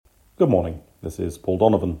Good morning. This is Paul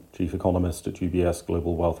Donovan, Chief Economist at UBS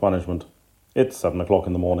Global Wealth Management. It's 7 o'clock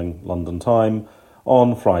in the morning, London time,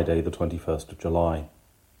 on Friday the 21st of July.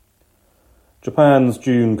 Japan's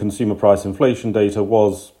June consumer price inflation data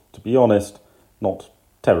was, to be honest, not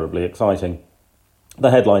terribly exciting. The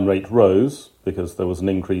headline rate rose because there was an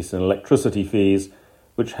increase in electricity fees,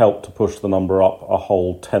 which helped to push the number up a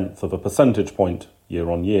whole 1/10 of a percentage point year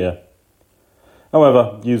on year.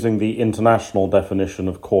 However, using the international definition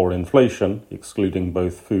of core inflation, excluding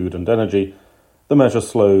both food and energy, the measure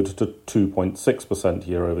slowed to 2.6%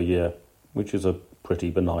 year over year, which is a pretty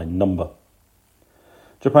benign number.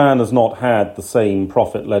 Japan has not had the same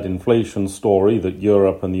profit-led inflation story that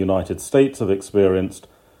Europe and the United States have experienced,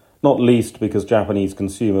 not least because Japanese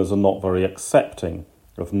consumers are not very accepting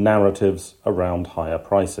of narratives around higher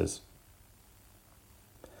prices.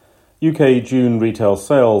 UK June retail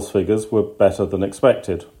sales figures were better than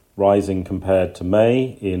expected, rising compared to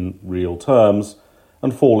May in real terms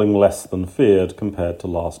and falling less than feared compared to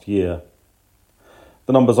last year.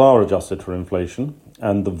 The numbers are adjusted for inflation,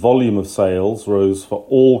 and the volume of sales rose for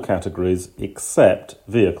all categories except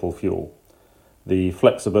vehicle fuel. The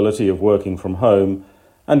flexibility of working from home,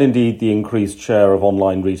 and indeed the increased share of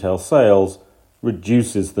online retail sales,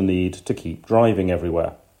 reduces the need to keep driving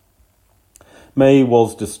everywhere. May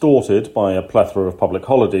was distorted by a plethora of public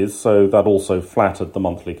holidays, so that also flattered the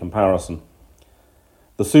monthly comparison.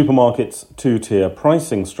 The supermarket's two-tier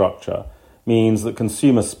pricing structure means that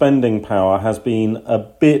consumer spending power has been a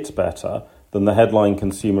bit better than the headline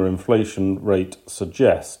consumer inflation rate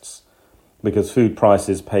suggests, because food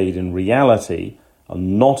prices paid in reality are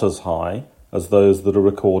not as high as those that are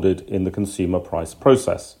recorded in the consumer price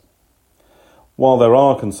process. While there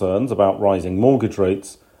are concerns about rising mortgage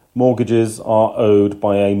rates, mortgages are owed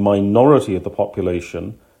by a minority of the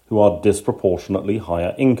population who are disproportionately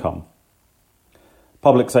higher income.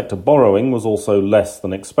 Public sector borrowing was also less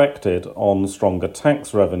than expected on stronger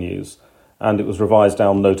tax revenues, and it was revised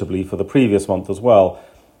down notably for the previous month as well.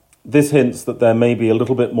 This hints that there may be a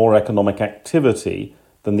little bit more economic activity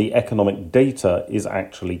than the economic data is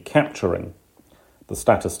actually capturing. The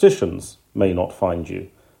statisticians may not find you,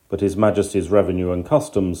 but His Majesty's Revenue and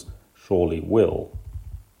Customs surely will.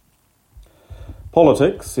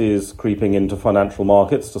 Politics is creeping into financial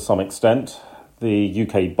markets to some extent. The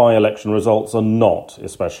UK by-election results are not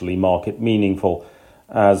especially market meaningful,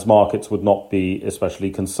 as markets would not be especially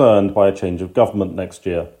concerned by a change of government next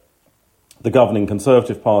year. The governing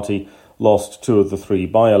Conservative Party lost 2 of the 3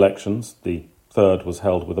 by-elections. The third was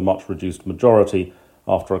held with a much reduced majority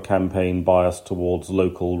after a campaign biased towards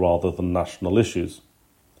local rather than national issues.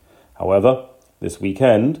 However, this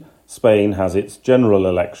weekend, Spain has its general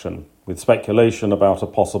election, with speculation about a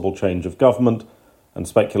possible change of government and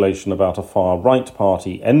speculation about a far-right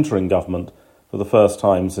party entering government for the first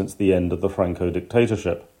time since the end of the Franco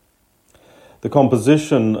dictatorship. The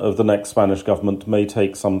composition of the next Spanish government may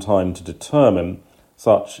take some time to determine,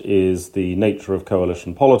 such is the nature of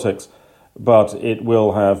coalition politics, but it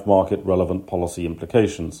will have market-relevant policy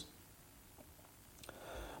implications.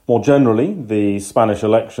 More generally, the Spanish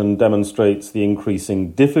election demonstrates the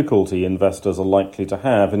increasing difficulty investors are likely to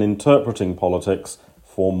have in interpreting politics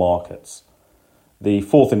for markets. The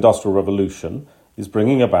Fourth Industrial Revolution is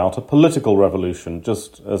bringing about a political revolution,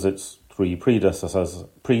 just as its 3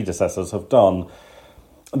 predecessors have done.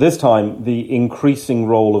 This time, the increasing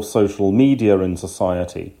role of social media in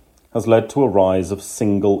society has led to a rise of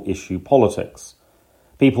single-issue politics.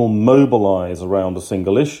 People mobilize around a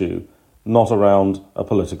single issue, not around a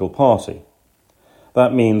political party.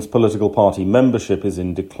 That means political party membership is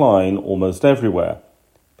in decline almost everywhere.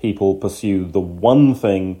 People pursue the one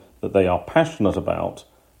thing that they are passionate about,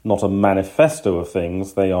 not a manifesto of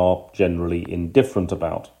things they are generally indifferent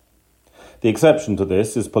about. The exception to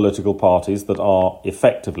this is political parties that are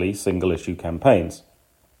effectively single-issue campaigns.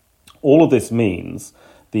 All of this means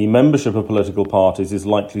the membership of political parties is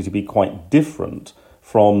likely to be quite different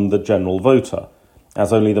from the general voter,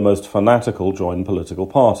 as only the most fanatical join political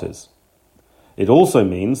parties. It also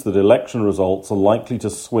means that election results are likely to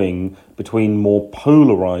swing between more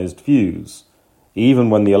polarised views, even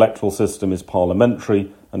when the electoral system is parliamentary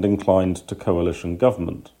and inclined to coalition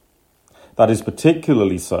government. That is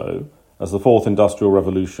particularly so as the Fourth Industrial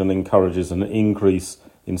Revolution encourages an increase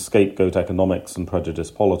in scapegoat economics and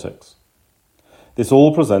prejudice politics. This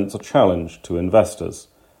all presents a challenge to investors,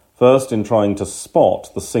 first in trying to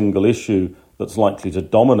spot the single issue that's likely to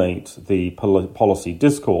dominate the policy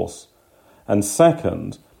discourse, and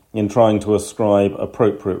second, in trying to ascribe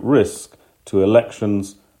appropriate risk to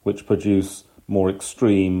elections which produce more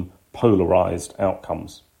extreme, polarised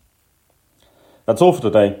outcomes. That's all for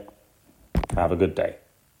today. Have a good day.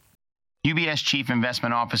 UBS Chief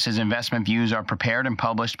Investment Office's investment views are prepared and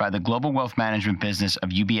published by the global wealth management business of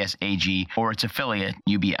UBS AG or its affiliate,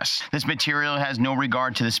 UBS. This material has no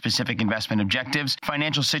regard to the specific investment objectives,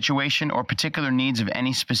 financial situation, or particular needs of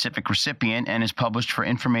any specific recipient and is published for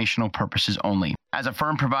informational purposes only. As a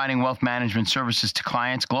firm providing wealth management services to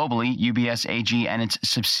clients globally, UBS AG and its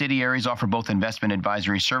subsidiaries offer both investment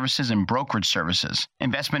advisory services and brokerage services.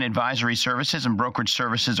 Investment advisory services and brokerage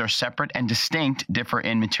services are separate and distinct, differ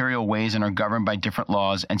in material ways, and are governed by different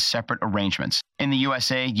laws and separate arrangements. In the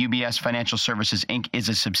USA, UBS Financial Services Inc. is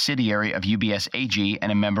a subsidiary of UBS AG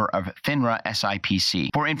and a member of FINRA SIPC.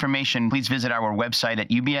 For information, please visit our website at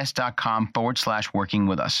ubs.com/working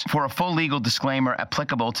with us. For a full legal disclaimer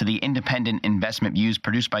applicable to the independent investment views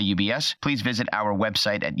produced by UBS, please visit our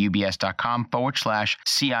website at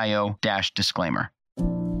ubs.com/CIO-disclaimer.